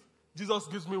confused, Jesus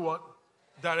gives me what?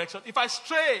 Direction. If I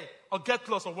stray or get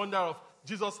lost or wander off,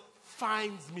 Jesus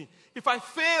finds me. If I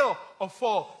fail or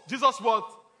fall, Jesus what?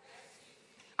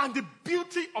 And the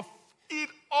beauty of it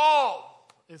all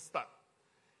is that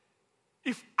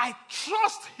if I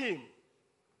trust him,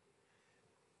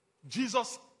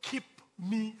 Jesus keeps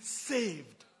me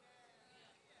saved.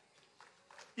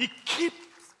 He keeps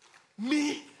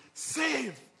me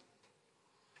saved.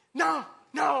 Now,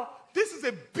 this is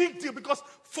a big deal because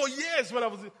for years when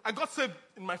I got saved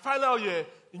in my final year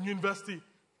in university,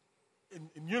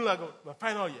 in Unilago, my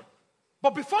final year.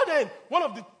 But before then, one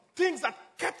of the things that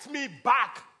kept me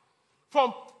back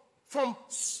from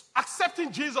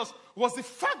accepting Jesus was the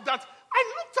fact that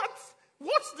I looked at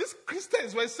what these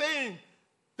Christians were saying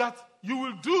that you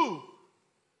will do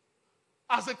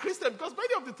as a Christian, because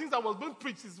many of the things that was being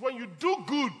preached is when you do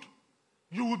good,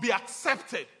 you will be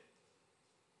accepted.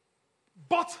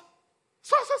 But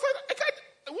so I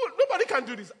said, nobody can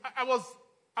do this. I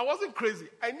wasn't crazy.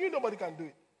 I knew nobody can do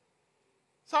it.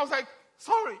 So I was like,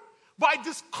 sorry. But I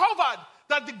discovered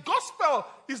that the gospel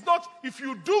is not if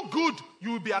you do good,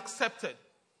 you will be accepted.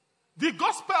 The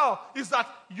gospel is that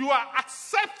you are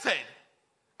accepted.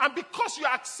 And because you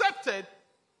are accepted,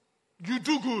 you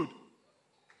do good.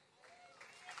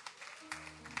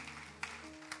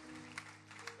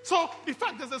 So, in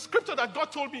fact, there's a scripture that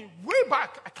God told me way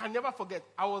back. I can never forget.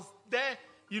 I was there,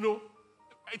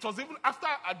 it was even after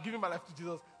I'd given my life to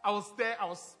Jesus. I was there. I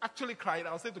was actually crying.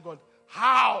 I was saying to God,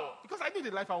 how? Because I knew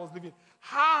the life I was living.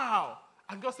 How?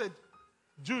 And God said,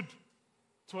 Jude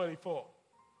 24.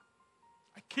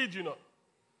 I kid you not.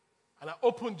 And I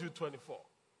opened Jude 24.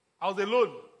 I was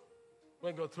alone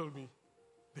when God told me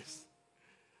this.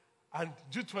 And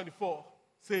Jude 24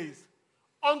 says,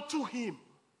 unto him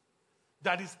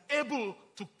that is able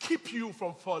to keep you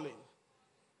from falling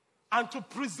and to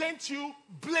present you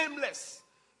blameless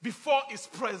before his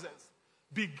presence,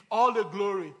 be all the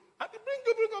glory. And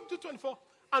bring up Jude 24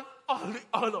 and all the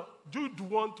honor. Jude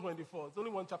 1:24. It's only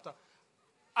one chapter.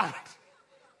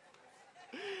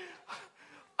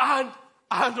 And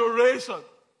adoration.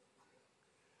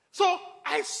 So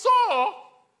I saw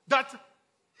that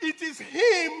it is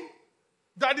him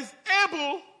that is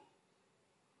able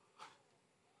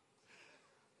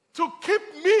to keep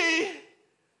me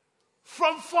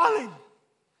from falling.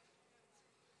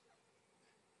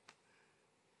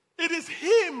 It is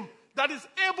him that is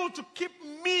able to keep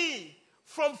me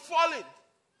from falling.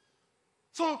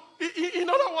 So, in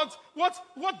other words,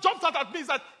 what jumped out at me is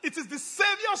that it is the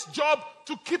Savior's job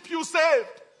to keep you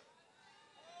saved.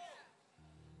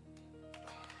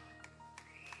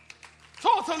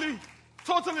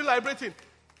 Totally liberating.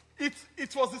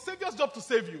 It was the Savior's job to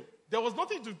save you. There was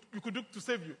nothing you could do to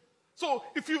save you. So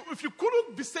if you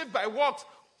couldn't be saved by works,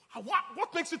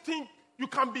 what makes you think you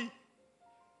can be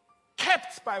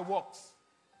kept by works?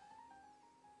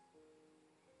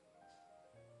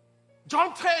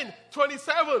 John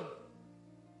 10:27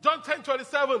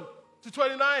 to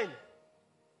 29.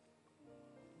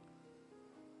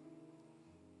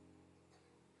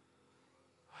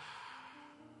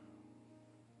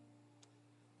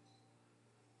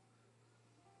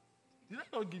 Did I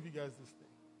not give you guys this thing?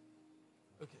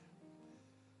 Okay.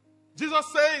 Jesus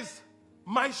says,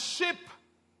 my sheep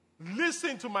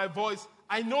listen to my voice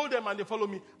I know them and they follow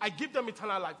me. I give them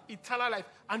eternal life,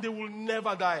 and they will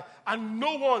never die. And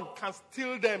no one can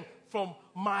steal them from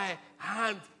my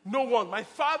hand. No one. My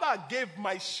Father gave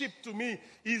my sheep to me.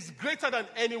 He is greater than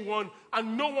anyone,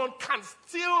 and no one can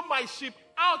steal my sheep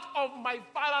out of my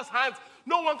Father's hands.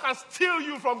 No one can steal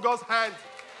you from God's hand.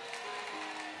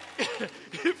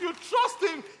 If you trust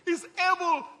him, he's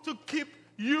able to keep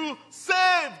you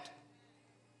saved.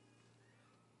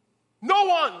 No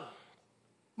one.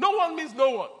 No one means no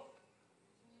one.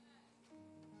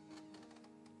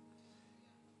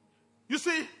 You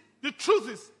see, the truth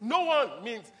is, no one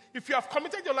means if you have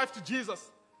committed your life to Jesus,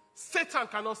 Satan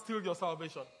cannot steal your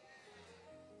salvation.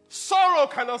 Sorrow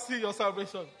cannot steal your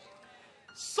salvation.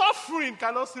 Suffering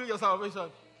cannot steal your salvation.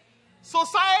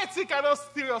 Society cannot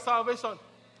steal your salvation.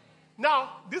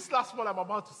 Now, this last one I'm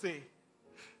about to say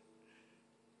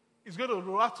is going to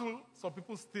rattle some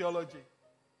people's theology.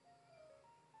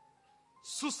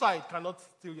 Suicide cannot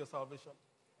steal your salvation.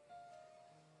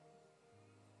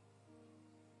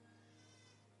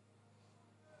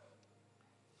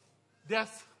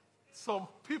 There's some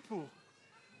people.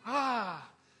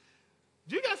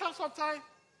 Do you guys have some time?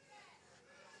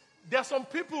 There are some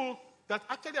people that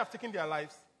actually have taken their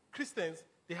lives. Christians,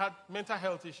 they had mental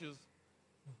health issues,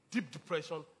 deep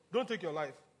depression. Don't take your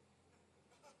life.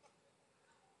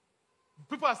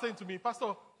 People are saying to me,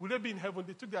 Pastor, will they be in heaven?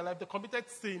 They took their life. They committed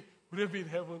sin. Will they be in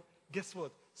heaven? Guess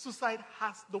what? Suicide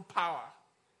has no power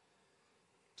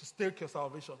to steal your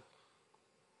salvation.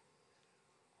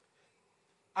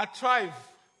 At Thrive,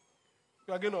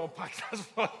 we are going to unpack that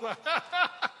further.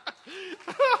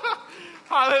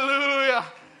 Hallelujah.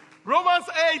 Romans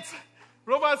 8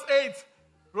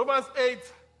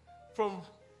 from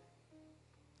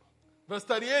verse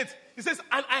 38. It says,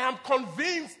 and I am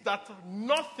convinced that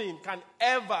nothing can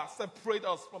ever separate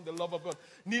us from the love of God.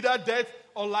 Neither death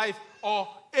or life or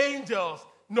angels,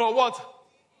 nor what?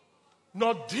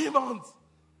 Nor demons.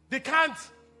 They can't.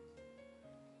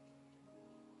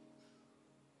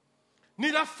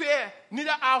 Neither fear,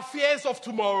 neither our fears of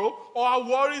tomorrow or our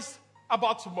worries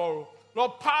about tomorrow, nor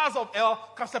powers of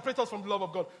hell can separate us from the love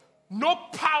of God. No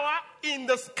power in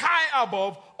the sky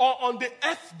above or on the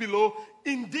earth below.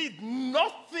 Indeed,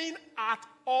 nothing at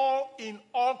all in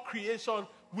all creation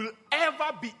will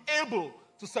ever be able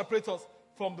to separate us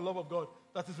from the love of God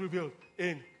that is revealed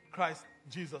in Christ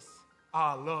Jesus,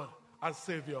 our Lord and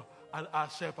Savior and our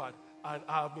Shepherd and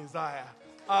our Messiah.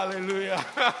 Hallelujah.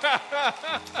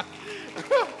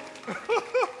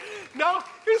 Now,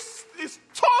 it's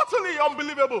totally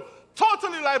unbelievable.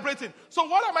 Totally liberating. So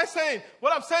what am I saying?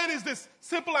 What I'm saying is this,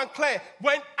 simple and clear.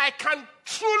 When I can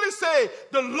truly say,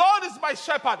 the Lord is my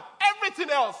shepherd, everything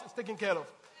else is taken care of.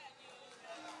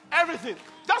 Everything.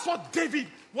 That's what David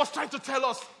was trying to tell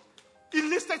us. He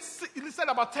listed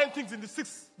about 10 things in the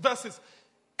 6 verses.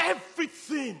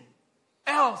 Everything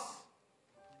else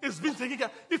is being taken care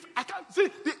of. If I can see,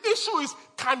 the issue is,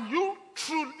 can you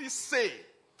truly say,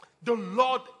 the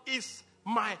Lord is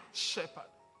my shepherd?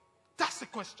 That's the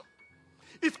question.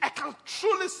 If I can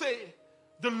truly say,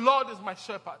 the Lord is my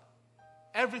shepherd,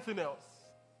 everything else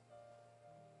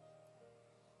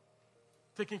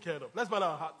taken care of. Let's bow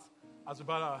our hearts as we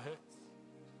bow our heads.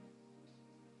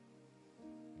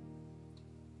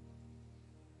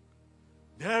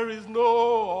 There is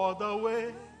no other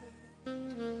way.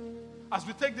 As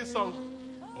we take this song,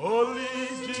 only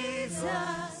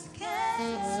Jesus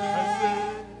can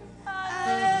save.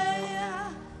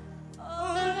 Hallelujah.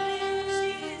 Only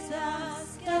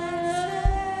Jesus can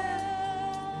save.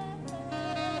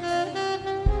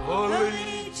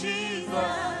 Only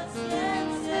Jesus can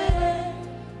save.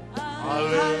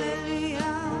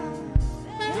 Hallelujah.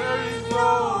 There is No no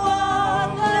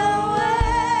other way.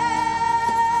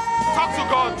 Talk to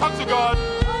God. Talk to God.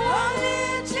 Only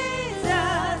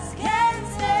Jesus can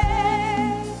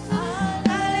save.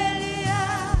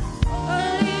 Hallelujah.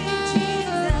 Only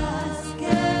Jesus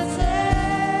can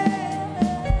save.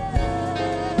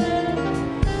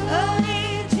 Only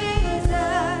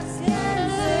Jesus can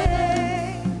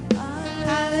save.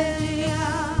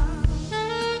 Hallelujah.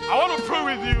 I want to pray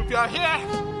with you if you are here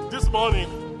this morning.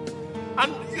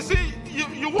 And you see,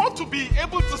 you want to be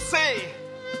able to say,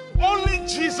 only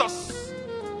Jesus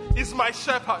is my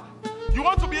shepherd. You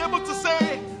want to be able to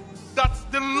say that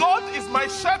the Lord is my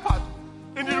shepherd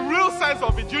in the real sense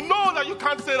of it. You know that you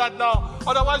can't say that now,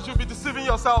 otherwise you'll be deceiving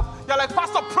yourself. You're like,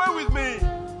 Pastor, pray with me.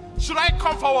 Should I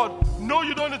come forward? No,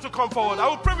 you don't need to come forward. I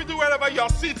will pray with you wherever you are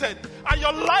seated, and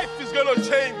your life is going to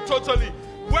change totally.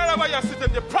 Wherever you are seated,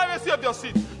 in the privacy of your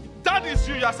seat, that is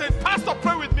you. You are saying, Pastor,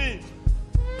 pray with me.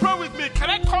 Pray with me. Can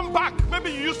I come back?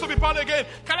 Maybe you used to be born again.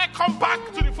 Can I come back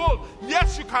to the fold?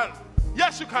 Yes, you can.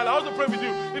 Yes, you can. I want to pray with you.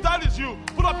 If that is you,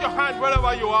 put up your hand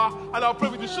wherever you are, and I'll pray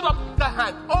with you. Shoot up that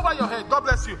hand over your head. God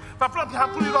bless you. If I put up your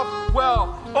hand, put it up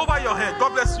well over your head.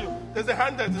 God bless you. There's a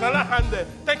hand there. There's another hand there.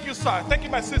 Thank you, sir. Thank you,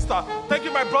 my sister. Thank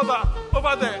you, my brother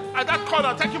over there at that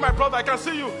corner. Thank you, my brother. I can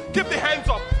see you. Keep the hands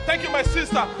up. Thank you, my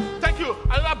sister. Thank you.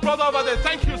 Another brother over there.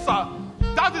 Thank you, sir.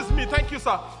 That is me. Thank you,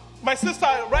 sir. My sister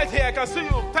right here, I can see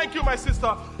you. Thank you, my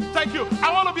sister. Thank you.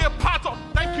 I want to be a part of.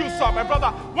 Thank you, sir, my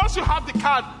brother. Once you have the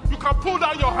card, you can pull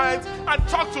down your hands and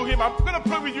talk to him. I'm going to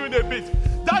pray with you in a bit.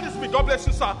 That is me. God bless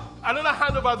you, sir. Another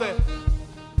hand over there.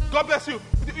 God bless you.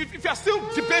 If you're still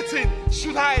debating,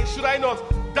 should I not?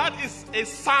 That is a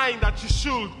sign that you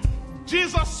should.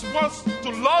 Jesus wants to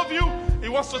love you. He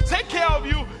wants to take care of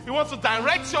you. He wants to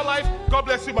direct your life. God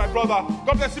bless you, my brother.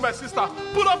 God bless you, my sister.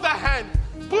 Put up that hand.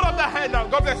 Put up that hand now.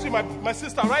 God bless you, my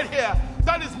sister, right here.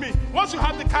 That is me. Once you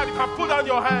have the card, you can put down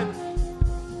your hand.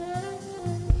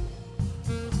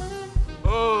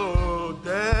 Oh,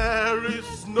 there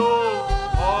is no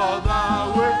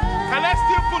other way. Can I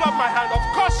still put up my hand? Of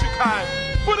course you can.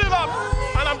 Put it up,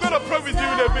 and I'm going to pray with you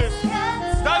in a bit.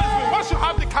 That is me. Once you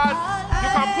have the card, you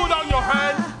can put down your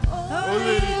hand.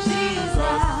 Only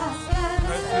Jesus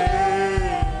can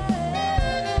save.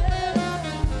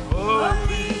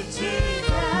 Only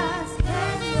Jesus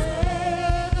can save.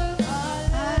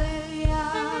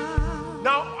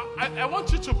 Now, I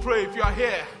want you to pray if you are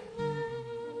here.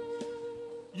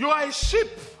 You are a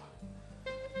sheep,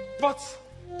 but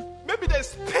maybe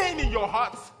there's pain in your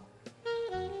heart.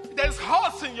 There's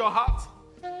hurt in your heart.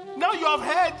 Now you have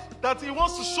heard that he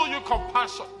wants to show you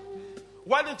compassion.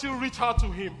 Why don't you reach out to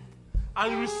him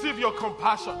and receive your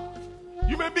compassion?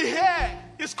 You may be here.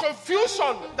 It's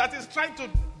confusion that is trying to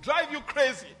drive you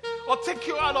crazy or take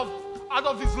you out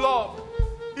of his love.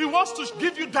 He wants to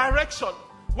give you direction.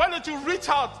 Why don't you reach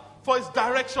out for his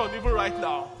direction even right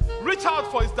now? Reach out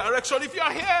for his direction. If you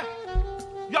are here,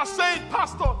 you are saying,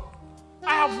 Pastor,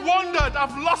 I have wandered,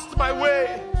 I've lost my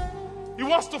way. He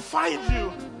wants to find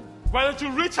you. Why don't you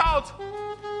reach out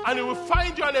and he will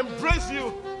find you and embrace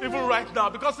you even right now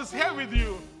because he's here with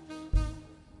you.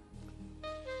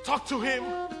 Talk to him.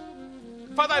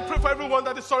 Father, I pray for everyone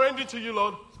that is surrendering to you,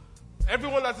 Lord.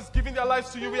 Everyone that is giving their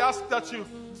lives to you, we ask that you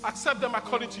accept them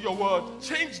according to your word.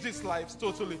 Change these lives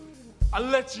totally. And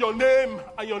let your name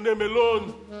and your name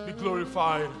alone be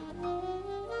glorified.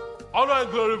 Honor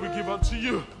and glory we give unto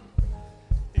you.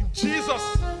 In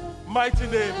Jesus' mighty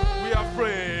name we are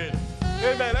praying.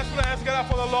 Amen. Let's put our hands together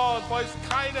for the Lord, for his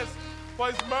kindness,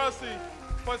 for his mercy,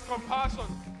 for his compassion.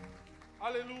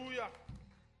 Hallelujah.